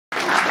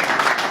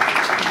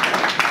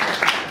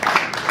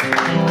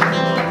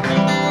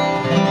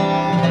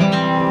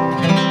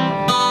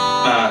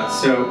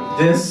So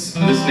this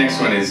next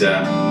one is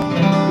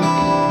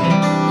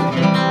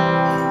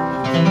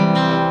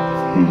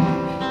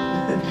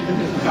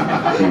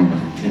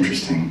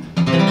interesting.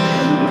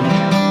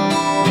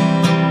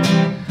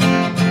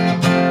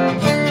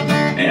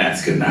 Yeah,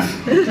 that's good enough.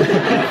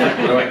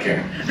 What do I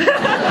care?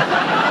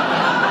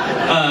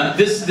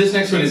 This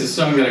next one is a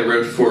song that I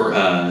wrote for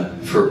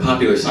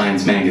Popular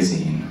Science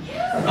magazine,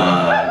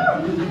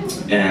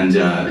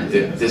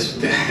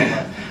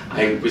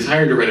 I was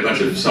hired to write a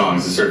bunch of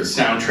songs as sort of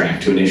soundtrack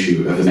to an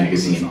issue of the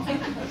magazine.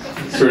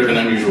 Sort of an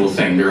unusual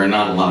thing. There are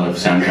not a lot of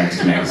soundtracks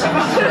to magazines,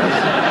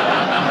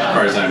 as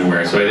far as I'm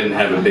aware. So I didn't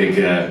have a big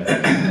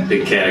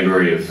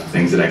category of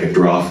things that I could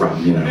draw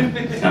from, you know,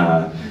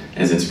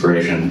 as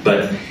inspiration.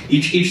 But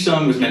each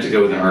song was meant to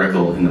go with an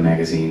article in the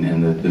magazine,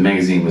 and the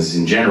magazine was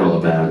in general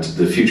about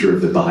the future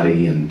of the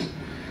body and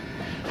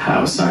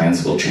how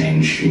science will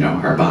change, you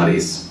know, our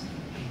bodies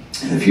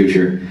in the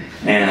future.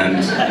 And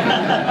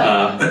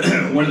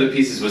one of the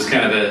pieces was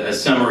kind of a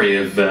summary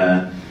of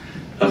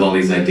all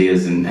these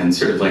ideas and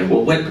sort of like,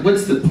 well,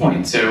 what's the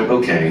point? So,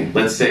 okay,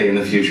 let's say in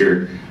the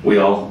future we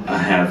all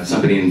have,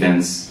 somebody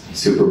invents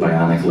super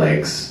bionic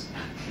legs,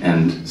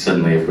 and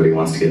suddenly everybody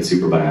wants to get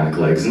super bionic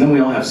legs, and then we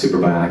all have super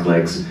bionic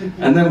legs,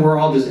 and then we're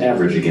all just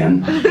average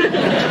again.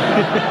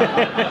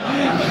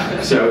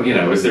 So, you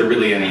know, is there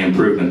really any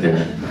improvement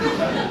there?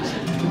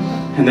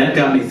 And that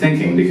got me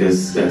thinking,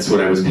 because that's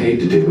what I was paid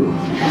to do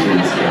in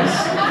this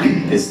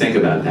case, is think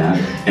about that.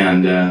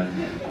 And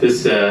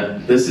this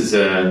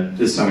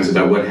song is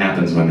about what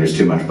happens when there's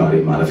too much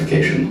body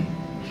modification.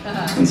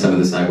 And some of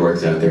the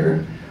cyborgs out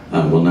there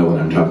will know what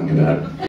I'm talking about.